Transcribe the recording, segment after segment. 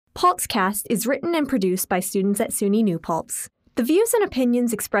Paltzcast is written and produced by students at SUNY New Paltz. The views and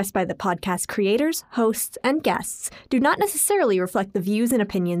opinions expressed by the podcast creators, hosts, and guests do not necessarily reflect the views and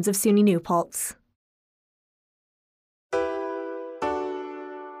opinions of SUNY New Paltz.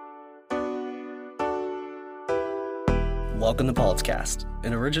 Welcome to Paltzcast,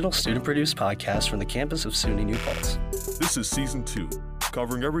 an original student-produced podcast from the campus of SUNY New Paltz. This is Season 2,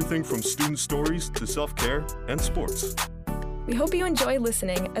 covering everything from student stories to self-care and sports. We hope you enjoy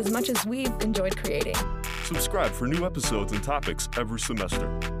listening as much as we've enjoyed creating. Subscribe for new episodes and topics every semester.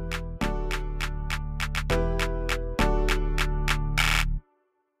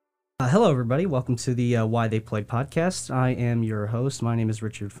 Hello, everybody. Welcome to the Why They Play podcast. I am your host. My name is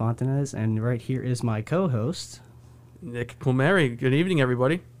Richard Fontanez, and right here is my co-host, Nick Pulmeri. Good evening,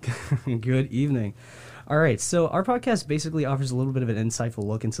 everybody. Good evening. All right, so our podcast basically offers a little bit of an insightful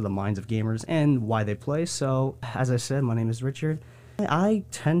look into the minds of gamers and why they play. So, as I said, my name is Richard. I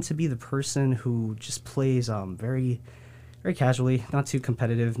tend to be the person who just plays very casually, not too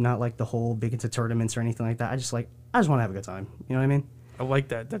competitive, not like the whole big into tournaments or anything like that. I just want to have a good time. You know what I mean? I like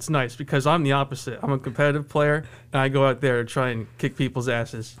that. That's nice because I'm the opposite. I'm a competitive player, and I go out there to try and kick people's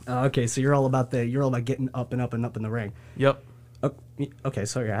asses. Okay, so you're all about getting up and up and up in the ring. Yep. Okay,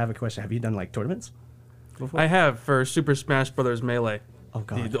 sorry, I have a question. Have you done like tournaments before? I have for Super Smash Bros. Melee. Oh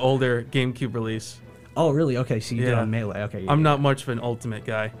god. The older GameCube release. Oh really? Okay, so you did on Melee. Okay. I'm not much of an Ultimate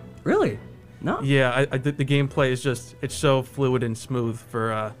guy. Really? No. Yeah, I the gameplay is it's so fluid and smooth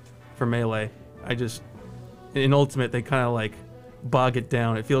for Melee. In Ultimate they kind of like bog it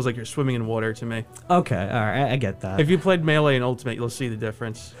down. It feels like you're swimming in water to me. Okay, all right, I get that. If you played Melee and Ultimate, you'll see the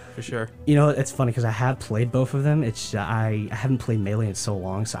difference for sure. You know, it's funny because I have played both of them. It's I haven't played Melee in so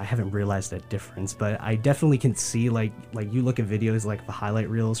long, so I haven't realized that difference. But I definitely can see like you look at videos like the highlight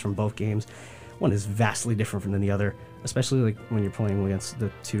reels from both games. One is vastly different from the other, especially like when you're playing against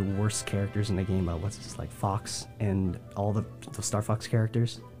the two worst characters in the game. What's this, like Fox and all the Star Fox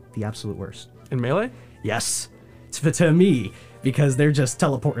characters, the absolute worst. In Melee? Yes, to me. Because they're just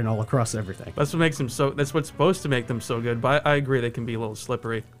teleporting all across everything. That's what makes them so. That's what's supposed to make them so good. But I agree, they can be a little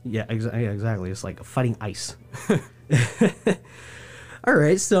slippery. Yeah, exactly. It's like fighting ice. All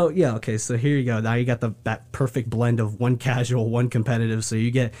right, so yeah, okay. So here you go. Now you got that perfect blend of one casual, one competitive. So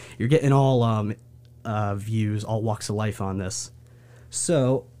you're getting all views, all walks of life on this.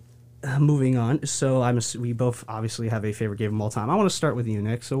 So moving on. So we both obviously have a favorite game of all time. I want to start with you,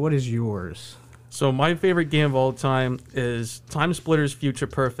 Nick. So what is yours? So my favorite game of all time is Time Splitters Future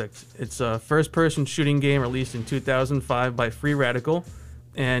Perfect. It's a first-person shooting game released in 2005 by Free Radical.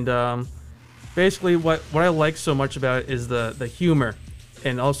 And basically what I like so much about it is the humor.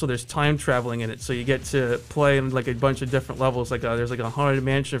 And also there's time traveling in it. So you get to play in like a bunch of different levels. Like there's like a haunted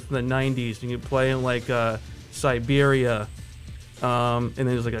mansion from the 90s. And you can play in like Siberia. And then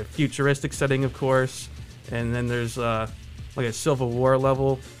there's like a futuristic setting, of course. And then there's like a Civil War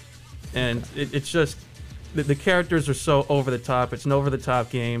level. And it's just the characters are so over the top. It's an over the top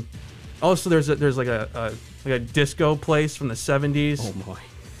game. Also, there's like a disco place from the 70s. Oh my!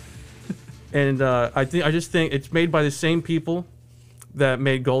 And I just think it's made by the same people that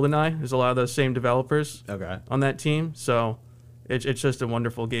made GoldenEye. There's a lot of those same developers on that team. So it's just a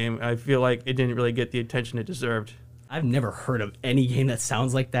wonderful game. I feel like it didn't really get the attention it deserved. I've never heard of any game that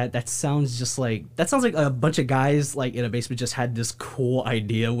sounds like that. That sounds like a bunch of guys like in a basement just had this cool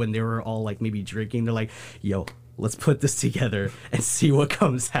idea when they were all like maybe drinking. They're like, yo, let's put this together and see what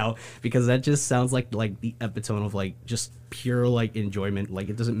comes out, because that just sounds like the epitome of like just pure like enjoyment. Like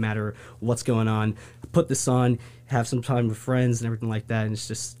it doesn't matter what's going on. Put this on, have some time with friends and everything like that. And it's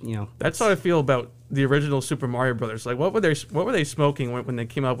just, you know, that's how I feel about the original Super Mario Brothers. Like what were they smoking when they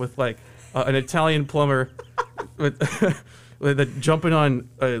came up with like an Italian plumber with jumping on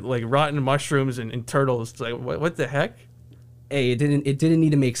like rotten mushrooms and turtles? It's like what the heck? Hey, it didn't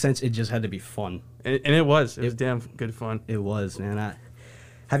need to make sense. It just had to be fun. And it was damn good fun. It was, man.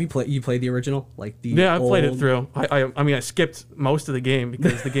 Have you played the original? Like the I played it through. I mean I skipped most of the game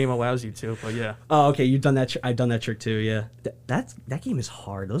because the game allows you to. But yeah. Oh, okay. You've done that. I've done that trick too. Yeah. That game is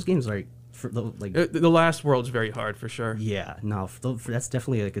hard. Those games are the last world's very hard for sure. Yeah. No, that's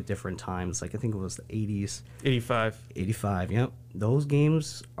definitely like a different time. It's like I think it was the 80s. 85. Yep. Those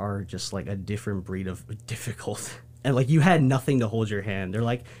games are just like a different breed of difficult. And like you had nothing to hold your hand. They're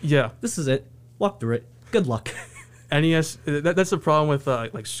like, yeah, this is it. Walk through it. Good luck. NES. That's the problem with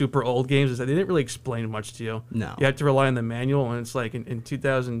like super old games, is that they didn't really explain much to you. No. You had to rely on the manual, and it's like in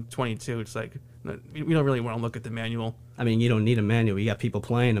 2022, it's like we don't really want to look at the manual. I mean, you don't need a manual. You got people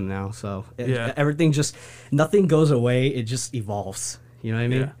playing them now, so yeah. Everything nothing goes away. It just evolves. You know what I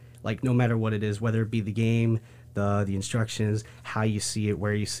mean? Yeah. Like no matter what it is, whether it be the game, the instructions, how you see it,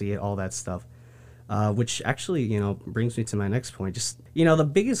 where you see it, all that stuff. Which actually, brings me to my next point. Just, the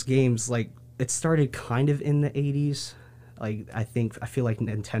biggest games, like, it started kind of in the 80s. Like, I feel like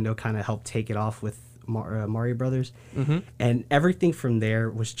Nintendo kind of helped take it off with Mario Brothers. Mm-hmm. And everything from there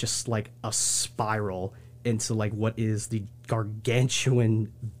was just, like, a spiral into, like, what is the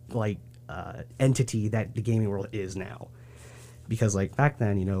gargantuan, like, entity that the gaming world is now. Because, like, back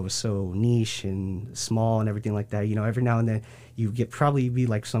then, it was so niche and small and everything like that. Every now and then you get probably be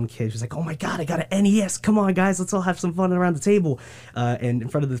like some kid who's like, oh my God, I got an NES. Come on, guys, let's all have some fun around the table. And in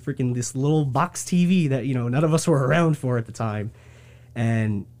front of this little box TV that, none of us were around for at the time.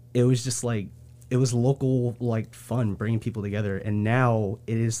 And it was just like, it was local, like, fun bringing people together. And now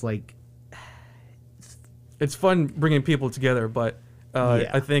it is like... It's fun bringing people together, but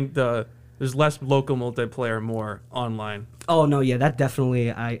I think there's less local multiplayer, more online. Oh no, yeah, that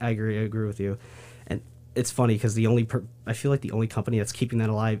definitely, I agree with you. And it's funny because I feel like the only company that's keeping that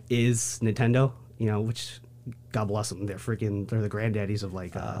alive is Nintendo, which, God bless them, they're the granddaddies of,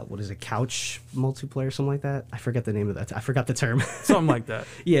 like, what is it, couch multiplayer, something like that? I forget the name of that. I forgot the term. Something like that.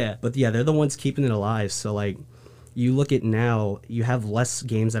 Yeah, but yeah, they're the ones keeping it alive. So, like, you look at now, you have less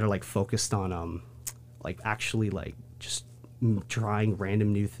games that are, like, focused on, like, actually, like, just trying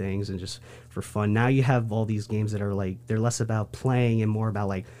random new things and just for fun. Now you have all these games that are, like, they're less about playing and more about,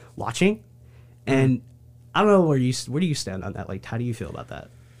 like, watching. And I don't know where do you stand on that? Like, how do you feel about that?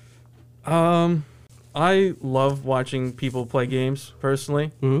 I love watching people play games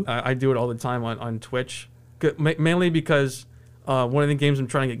personally. Mm-hmm. I do it all the time on Twitch, mainly because one of the games I'm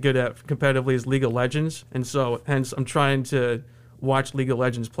trying to get good at competitively is League of Legends, and so hence I'm trying to watch League of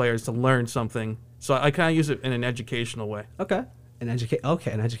Legends players to learn something. So I kind of use it in an educational way. Okay. An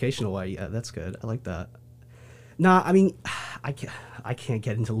educational way. Yeah, that's good. I like that. Nah, I mean, I can't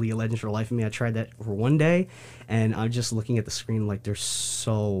get into League of Legends for the life of me. I tried that for one day, and I'm just looking at the screen like there's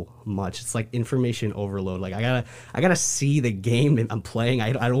so much. It's like information overload. Like I gotta see the game I'm playing.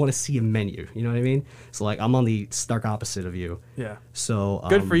 I don't want to see a menu. You know what I mean? So, like, I'm on the stark opposite of you. Yeah. So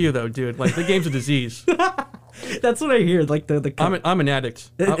good for you though, dude. Like, the game's a disease. That's what I hear. Like I'm an addict.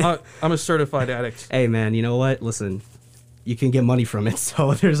 I'm a certified addict. Hey man, you know what? Listen, you can get money from it,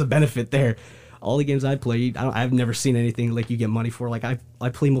 so there's a benefit there. All the games I played, I've never seen anything like you get money for. Like, I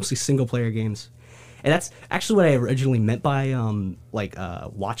play mostly single player games, and that's actually what I originally meant by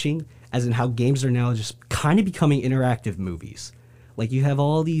watching, as in how games are now just kind of becoming interactive movies. Like, you have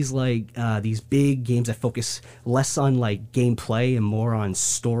all these these big games that focus less on, like, gameplay and more on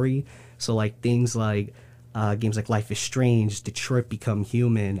story. So, like, things like games like Life is Strange, Detroit Become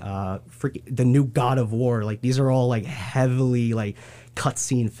Human, the new God of War. Like, these are all, like, heavily, like,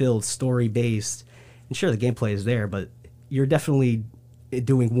 cutscene filled, story based. And sure, the gameplay is there, but you're definitely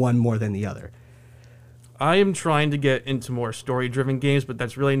doing one more than the other. I am trying to get into more story driven games, but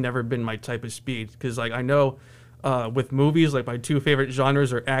that's really never been my type of speed. Because, like, I know with movies, like, my two favorite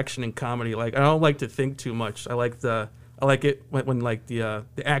genres are action and comedy. Like, I don't like to think too much. I like it when like the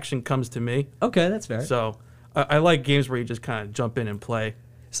action comes to me. Okay, that's fair. So I like games where you just kind of jump in and play.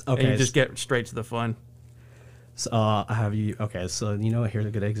 Okay, and you just get straight to the fun. So so here's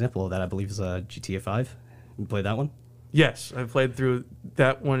a good example of that. I believe is GTA 5. You played that one? Yes, I played through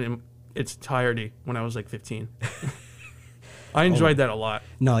that one in its entirety when I was like 15. I enjoyed that a lot.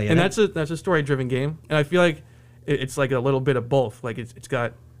 No, yeah, and that's a story driven game, and I feel like it's like a little bit of both. Like, it's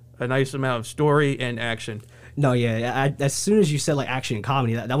got a nice amount of story and action. No, yeah. As soon as you said, like, action and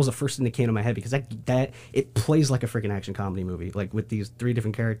comedy, that was the first thing that came to my head, because that it plays like a freaking action comedy movie, like, with these three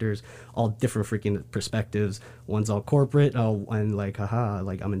different characters, all different freaking perspectives. One's all corporate, and like, haha,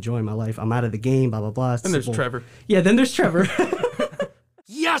 like, I'm enjoying my life, I'm out of the game, blah blah blah. And there's Trevor. Yeah, then there's Trevor.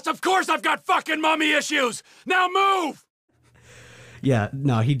 Yes, of course I've got fucking mommy issues. Now move. Yeah,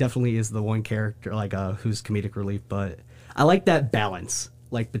 no, he definitely is the one character, like, who's comedic relief, but I like that balance,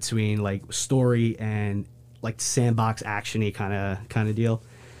 like, between, like, story and, like, sandbox action-y kind of deal.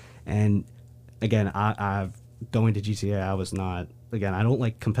 And again, I've going to GTA, I was not, again, I don't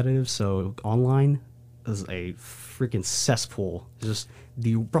like competitive, so online is a freaking cesspool.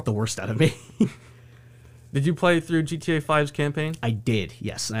 You brought the worst out of me. Did you play through GTA 5's campaign? I did,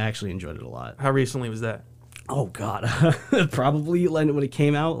 yes. I actually enjoyed it a lot. How recently was that? Oh God, probably when it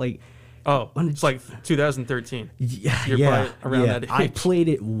came out, like. Oh, it's like 2013. Yeah, You're probably around that age. I played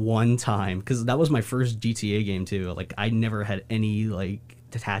it one time because that was my first GTA game too. Like, I never had any, like,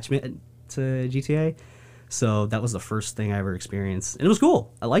 attachment to GTA, so that was the first thing I ever experienced, and it was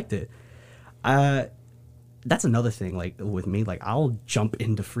cool. I liked it. That's another thing, like, with me, like, I'll jump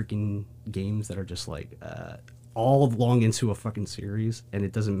into freaking games that are just like all along into a fucking series, and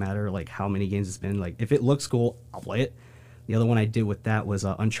it doesn't matter like how many games it's been. Like if it looks cool, I'll play it. The other one I did with that was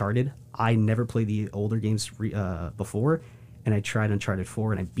Uncharted. I never played the older games before, and I tried Uncharted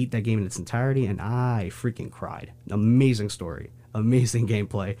 4, and I beat that game in its entirety, and I freaking cried. Amazing story, amazing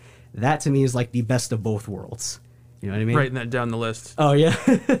gameplay. That to me is like the best of both worlds. You know what I mean? Writing that down the list. Oh yeah,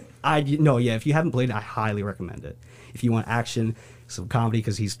 if you haven't played it, I highly recommend it. If you want action, some comedy,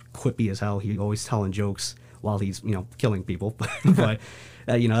 because he's quippy as hell. He's always telling jokes while he's killing people, but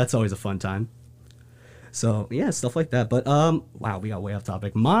that's always a fun time. So yeah, stuff like that. But wow, we got way off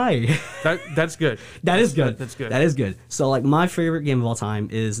topic. That's good. That is good. That's good. That is good. So like my favorite game of all time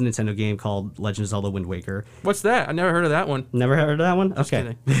is a Nintendo game called Legend of Zelda: Wind Waker. What's that? I never heard of that one. Never heard of that one? Just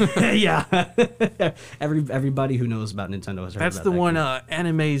okay. Yeah. Everybody who knows about Nintendo has heard That's about the that one game.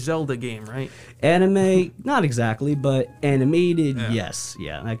 anime Zelda game, right? Anime, not exactly, but animated, yes.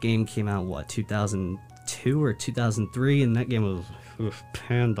 Yeah, that game came out 2002 or 2003, and that game was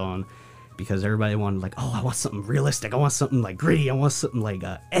panned on. Because everybody wanted I want something realistic. I want something like gritty. I want something like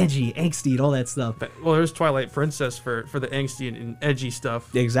edgy, angsty, and all that stuff. Well, there's Twilight Princess for the angsty and edgy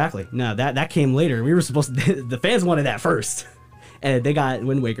stuff. Exactly. No, that came later. We were supposed to. The fans wanted that first, and they got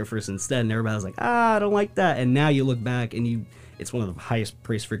Wind Waker first instead. And everybody was like, I don't like that. And now you look back and it's one of the highest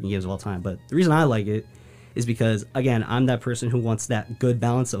praised freaking games of all time. But the reason I like it is because again, I'm that person who wants that good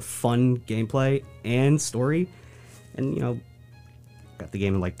balance of fun gameplay and story, and got the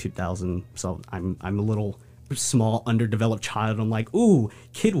game in 2000, so I'm a little small underdeveloped child. I'm like, ooh,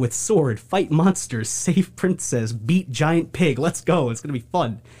 kid with sword, fight monsters, save princess, beat giant pig, let's go, it's gonna be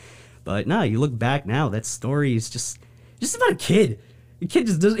fun. But no, you look back now, that story is just about a kid. The kid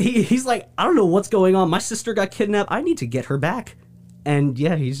just doesn't, he's like, I don't know what's going on, my sister got kidnapped, I need to get her back. And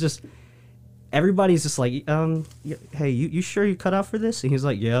yeah, everybody's just like, hey, you sure you cut out for this? And he's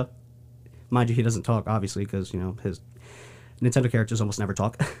like, yeah. Mind you, he doesn't talk, obviously, because his Nintendo characters almost never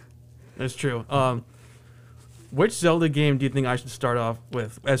talk. That's true. Which Zelda game do you think I should start off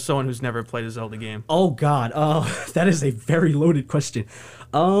with as someone who's never played a Zelda game? Oh, God. That is a very loaded question.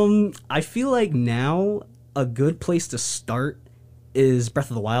 I feel like now a good place to start is Breath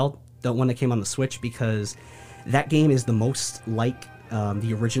of the Wild, the one that came on the Switch, because that game is the most like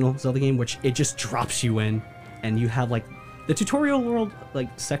the original Zelda game, which it just drops you in, and you have the tutorial world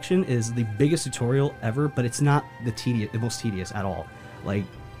section is the biggest tutorial ever, but it's not the most tedious at all.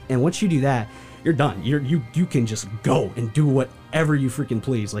 And once you do that, you're done. You can just go and do whatever you freaking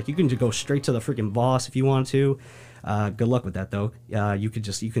please. You can just go straight to the freaking boss if you want to. Good luck with that though. You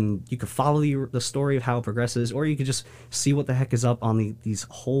could follow the story of how it progresses, or you could just see what the heck is up on these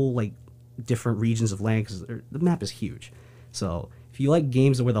whole different regions of land, because the map is huge. So if you like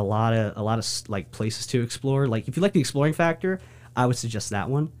games with a lot of places to explore, if you like the exploring factor, I would suggest that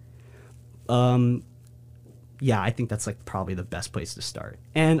one. Yeah, I think that's probably the best place to start.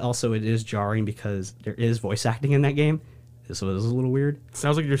 And also it is jarring because there is voice acting in that game, so it is a little weird.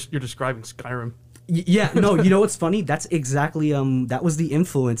 Sounds like you're describing Skyrim. Yeah, no, you know what's funny? That's exactly that was the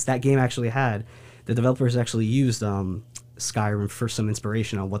influence that game actually had. The developers actually used Skyrim for some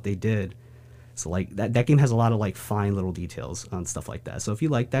inspiration on what they did. So that game has a lot of fine little details on stuff like that. So if you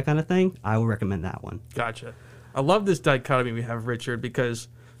like that kind of thing, I would recommend that one. Gotcha. I love this dichotomy we have, Richard, because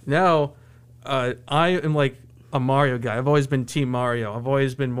now I am a Mario guy. I've always been Team Mario. I've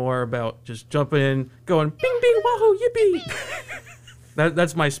always been more about just jumping in, going bing bing wahoo yippee.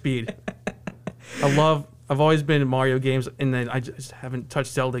 That's my speed. I've always been in Mario games, and then I just haven't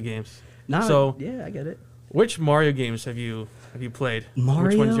touched Zelda games. Yeah, I get it. Which Mario games have you played? Mario?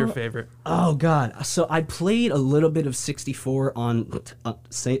 Which one's your favorite? Oh God! So I played a little bit of 64 on,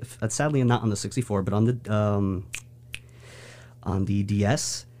 sadly not on the 64, but on the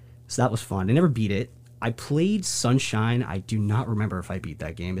DS. So that was fun. I never beat it. I played Sunshine. I do not remember if I beat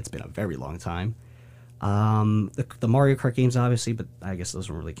that game. It's been a very long time. The Mario Kart games, obviously, but I guess those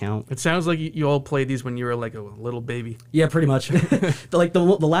don't really count. It sounds like you all played these when you were a little baby. Yeah, pretty much.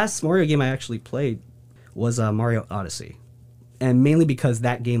 the last Mario game I actually played was Mario Odyssey, and mainly because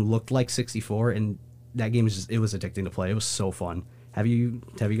that game looked like 64, and that game it was addicting to play. It was so fun. Have you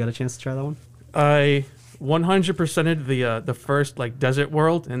got a chance to try that one? I 100%ed the first desert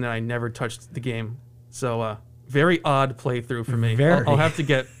world, and then I never touched the game. So very odd playthrough for me. I'll have to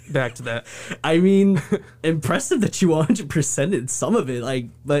get back to that. I mean, impressive that you 100%ed some of it,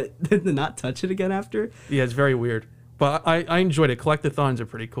 but then to not touch it again after. Yeah, it's very weird. But I enjoyed it. Collectathons are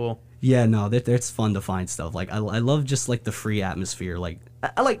pretty cool. Yeah, no, it's fun to find stuff. I love just the free atmosphere.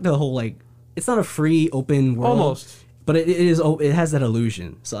 I like the whole it's not a free open world. Almost. But it has that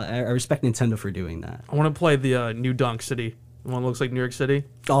illusion. So I respect Nintendo for doing that. I want to play the New Donk City. The one that looks like New York City.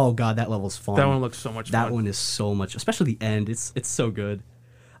 Oh god, that level's fun. That one looks so much fun. That one is so much, especially the end. It's so good.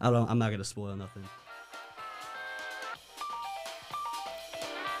 I'm not gonna spoil nothing.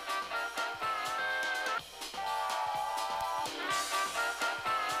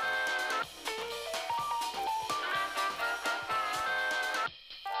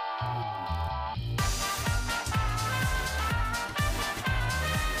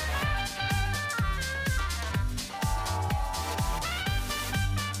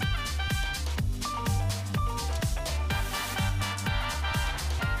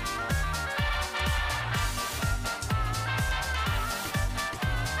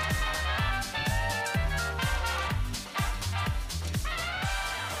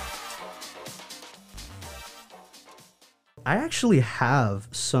 I actually have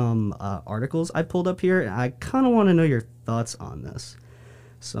some articles I pulled up here, and I kind of want to know your thoughts on this.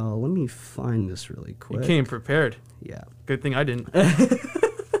 So let me find this really quick. You came prepared. Yeah. Good thing I didn't.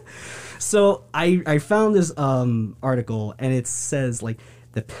 So I found this article, and it says like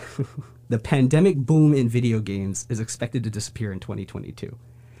the pandemic boom in video games is expected to disappear in 2022.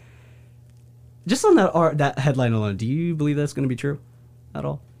 Just on that headline alone, do you believe that's going to be true at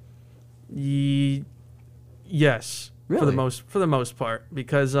all? Yes. Really? For the most part,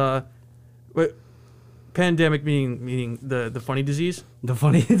 because pandemic meaning the funny disease. The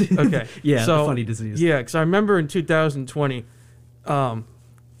funny. Okay. Yeah. So, the funny disease. Yeah, because I remember in 2020, video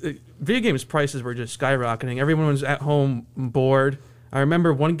games prices were just skyrocketing. Everyone was at home bored. I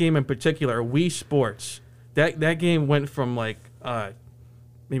remember one game in particular, Wii Sports. That game went from like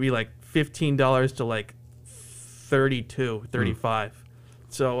maybe like $15 to like $32, $35.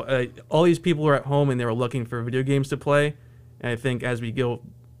 So all these people were at home and they were looking for video games to play. And I think as we go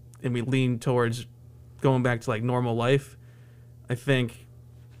and we lean towards going back to like normal life, I think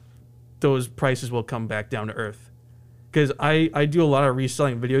those prices will come back down to earth. Because I do a lot of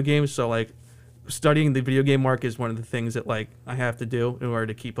reselling video games, so like studying the video game market is one of the things that like I have to do in order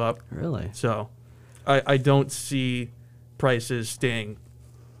to keep up. Really? So I don't see prices staying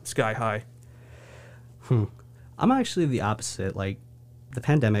sky high. I'm actually the opposite. Like, the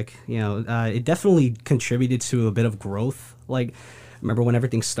pandemic, it definitely contributed to a bit of growth. Like, remember when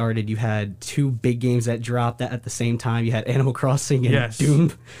everything started, you had two big games that dropped at the same time. You had Animal Crossing and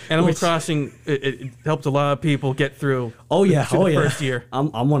Doom. Animal Crossing, it helped a lot of people get through. Oh yeah, the first year.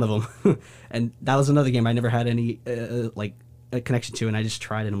 I'm one of them, and that was another game I never had any a connection to, and I just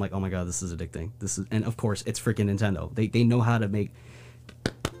tried it. And I'm like, oh my god, this is addicting. And of course, it's freaking Nintendo. They know how to make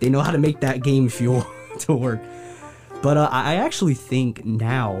that game fuel to work. But I actually think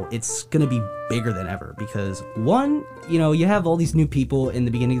now it's going to be bigger than ever because, one, you have all these new people in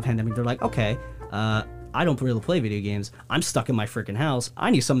the beginning of the pandemic. They're like, okay, I don't really play video games. I'm stuck in my freaking house. I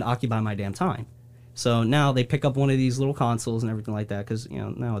need something to occupy my damn time. So now they pick up one of these little consoles and everything like that because,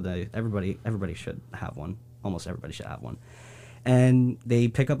 nowadays everybody should have one. Almost everybody should have one. And they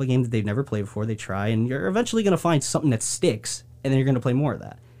pick up a game that they've never played before. They try, and you're eventually going to find something that sticks, and then you're going to play more of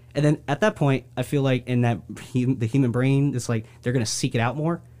that. And then at that point, I feel like in that the human brain, it's like they're going to seek it out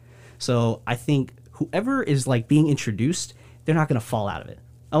more. So I think whoever is like being introduced, they're not going to fall out of it.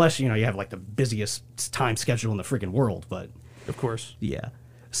 Unless, you have like the busiest time schedule in the freaking world. But of course. Yeah.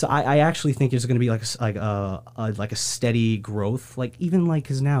 So I actually think there's going to be like a steady growth. Like even like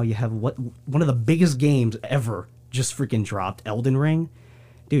because now you have one of the biggest games ever just freaking dropped, Elden Ring.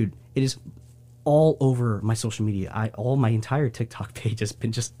 Dude, it is all over my social media. All my entire TikTok page has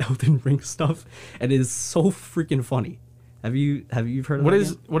been just Elden Ring stuff, and it is so freaking funny. Have you heard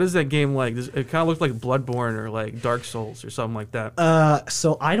of what is that game like? It kind of looks like Bloodborne or like Dark Souls or something like that.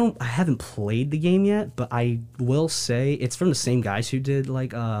 So I haven't played the game yet, but I will say it's from the same guys who did like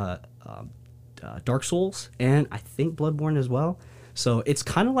Dark Souls and I think Bloodborne as well. So it's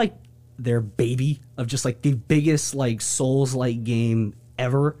kind of like their baby of just like the biggest like Souls-like game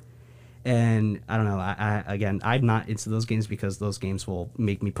ever. And I don't know. I'm not into those games because those games will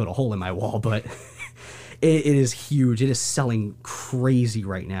make me put a hole in my wall. But it is huge. It is selling crazy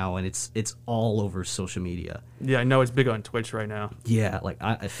right now, and it's all over social media. Yeah, I know it's big on Twitch right now. Yeah, like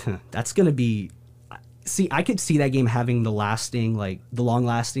that's gonna be. See, I could see that game having the long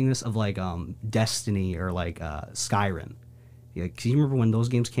lastingness of like Destiny or like Skyrim. Yeah, cause you remember when those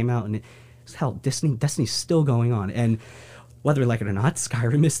games came out, and Destiny's still going on, and whether we like it or not,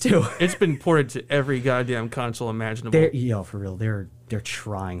 Skyrim is too. It's been ported to every goddamn console imaginable. For real, they're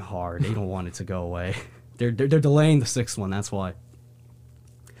trying hard. They don't want it to go away. They're delaying the 6th one. That's why.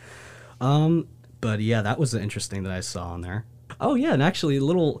 But yeah, that was interesting that I saw on there. Oh yeah, and actually a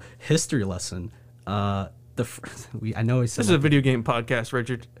little history lesson. I know we said this is a video game podcast,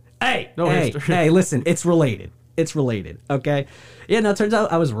 Richard. Hey, listen, it's related. It's related. Okay. Yeah. No, it turns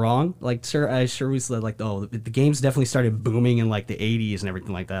out I was wrong. Like, I sure was like, oh, the games definitely started booming in like the 80s and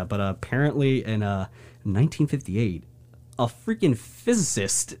everything like that. But apparently in 1958, a freaking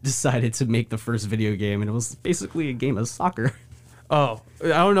physicist decided to make the first video game, and it was basically a game of soccer. Oh, I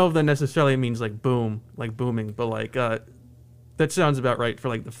don't know if that necessarily means like boom, like booming, but like that sounds about right for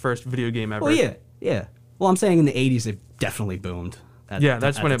like the first video game ever. Well, yeah. Well, I'm saying in the 80s it definitely boomed.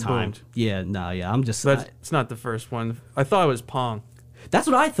 That's when it boomed. Yeah, no, yeah, I'm just... It's not the first one. I thought it was Pong. That's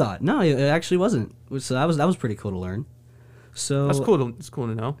what I thought. No, it actually wasn't. So that was pretty cool to learn. So That's cool. It's cool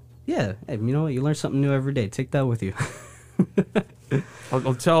to know. Yeah, hey, you know what? You learn something new every day. Take that with you.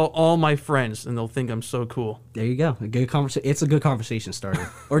 I'll tell all my friends, and they'll think I'm so cool. There you go. It's a good conversation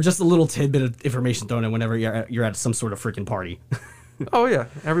starter, or just a little tidbit of information thrown in whenever you're at some sort of freaking party. Oh yeah,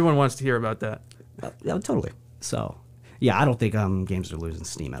 everyone wants to hear about that. Yeah, totally. So, yeah, I don't think games are losing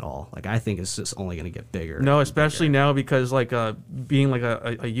steam at all. Like, I think it's just only going to get bigger. No, especially now because like being like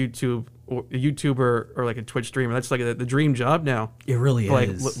a YouTuber or like a Twitch streamer, that's like the dream job now. It really for, like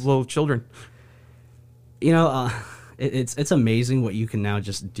is. Little children. You know, it's amazing what you can now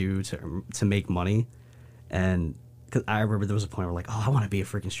just do to make money, and because I remember there was a point where like, oh, I want to be a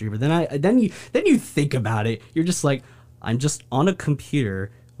freaking streamer. Then you think about it. You're just like, I'm just on a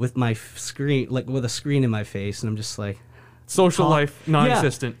computer with my screen, like with a screen in my face, and I'm just like, social life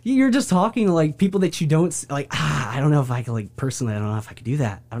non-existent. Yeah, you're just talking to like people that you don't like. I don't know if I could like personally. I don't know if I could do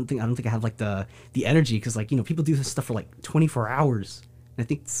that. I don't think I have like the energy, because like, you know, people do this stuff for like 24 hours. And I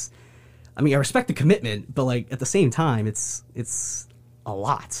think I respect the commitment, but like at the same time, it's a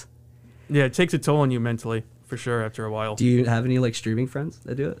lot. Yeah, it takes a toll on you mentally for sure after a while. Do you have any like streaming friends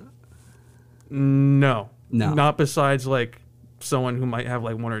that do it? No, not besides like someone who might have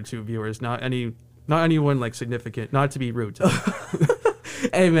like 1 or 2 viewers. Not anyone like significant. Not to be rude to them.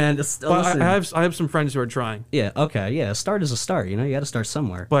 Hey man, I have some friends who are trying. Yeah. Okay. Yeah. A start is a start. You know, you got to start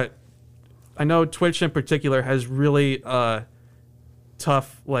somewhere. But I know Twitch in particular has really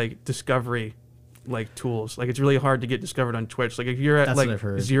tough like discovery like tools. Like, it's really hard to get discovered on Twitch. Like, if you're at like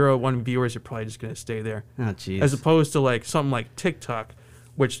 0 or 1 viewers, you're probably just gonna stay there. Oh jeez. As opposed to like something like TikTok,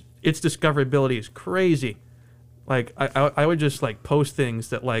 which its discoverability is crazy. Like I would just like post things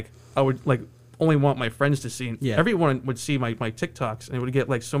that like I would like only want my friends to see. Yeah. Everyone would see my TikToks, and it would get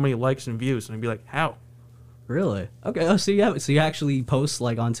like so many likes and views, and I'd be like, how? Really? Okay. Oh, so you actually post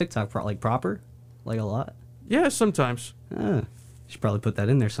like on TikTok proper, like a lot? Yeah, sometimes. You should probably put that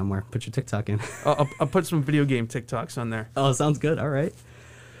in there somewhere. Put your TikTok in. I'll put some video game TikToks on there. Oh, sounds good. All right.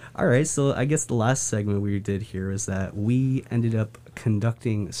 So I guess the last segment we did here is that we ended up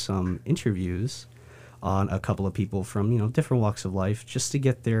conducting some interviews on a couple of people from, you know, different walks of life, just to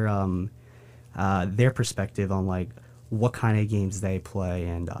get their perspective on like what kind of games they play,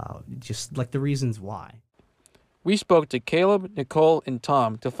 and just like the reasons why. We spoke to Caleb, Nicole, and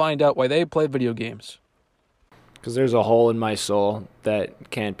Tom to find out why they play video games. Because there's a hole in my soul that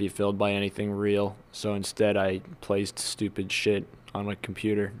can't be filled by anything real, so instead I play stupid shit on my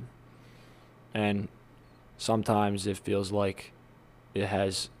computer. And sometimes it feels like it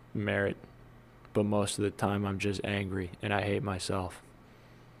has merit, but most of the time I'm just angry and I hate myself.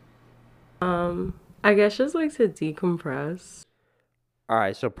 I guess just like to decompress.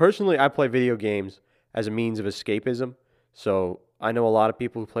 Alright, so personally I play video games as a means of escapism. So I know a lot of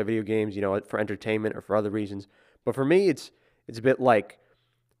people who play video games, you know, for entertainment or for other reasons. But for me, it's a bit like,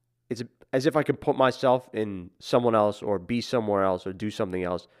 it's as if I could put myself in someone else or be somewhere else or do something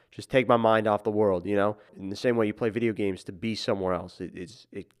else. Just take my mind off the world, you know? In the same way you play video games to be somewhere else.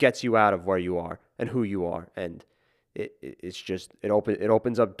 It gets you out of where you are and who you are. And it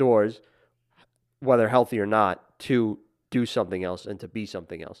opens up doors, whether healthy or not, to do something else and to be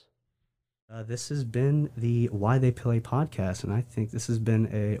something else. This has been the Why They Play podcast, and I think this has been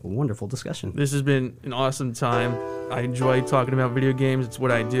a wonderful discussion. This has been an awesome time. I enjoy talking about video games. It's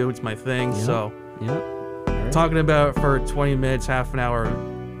what I do. It's my thing. Yeah. So right. Talking about it for 20 minutes, half an hour,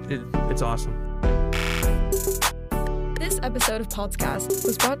 it's awesome. This episode of Paltzcast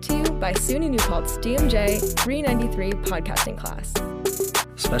was brought to you by SUNY New Paltz DMJ 393 podcasting class.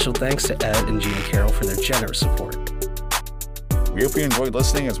 Special thanks to Ed and Gina Carroll for their generous support. We hope you enjoyed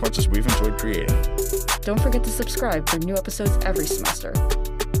listening as much as we've enjoyed creating. Don't forget to subscribe for new episodes every semester.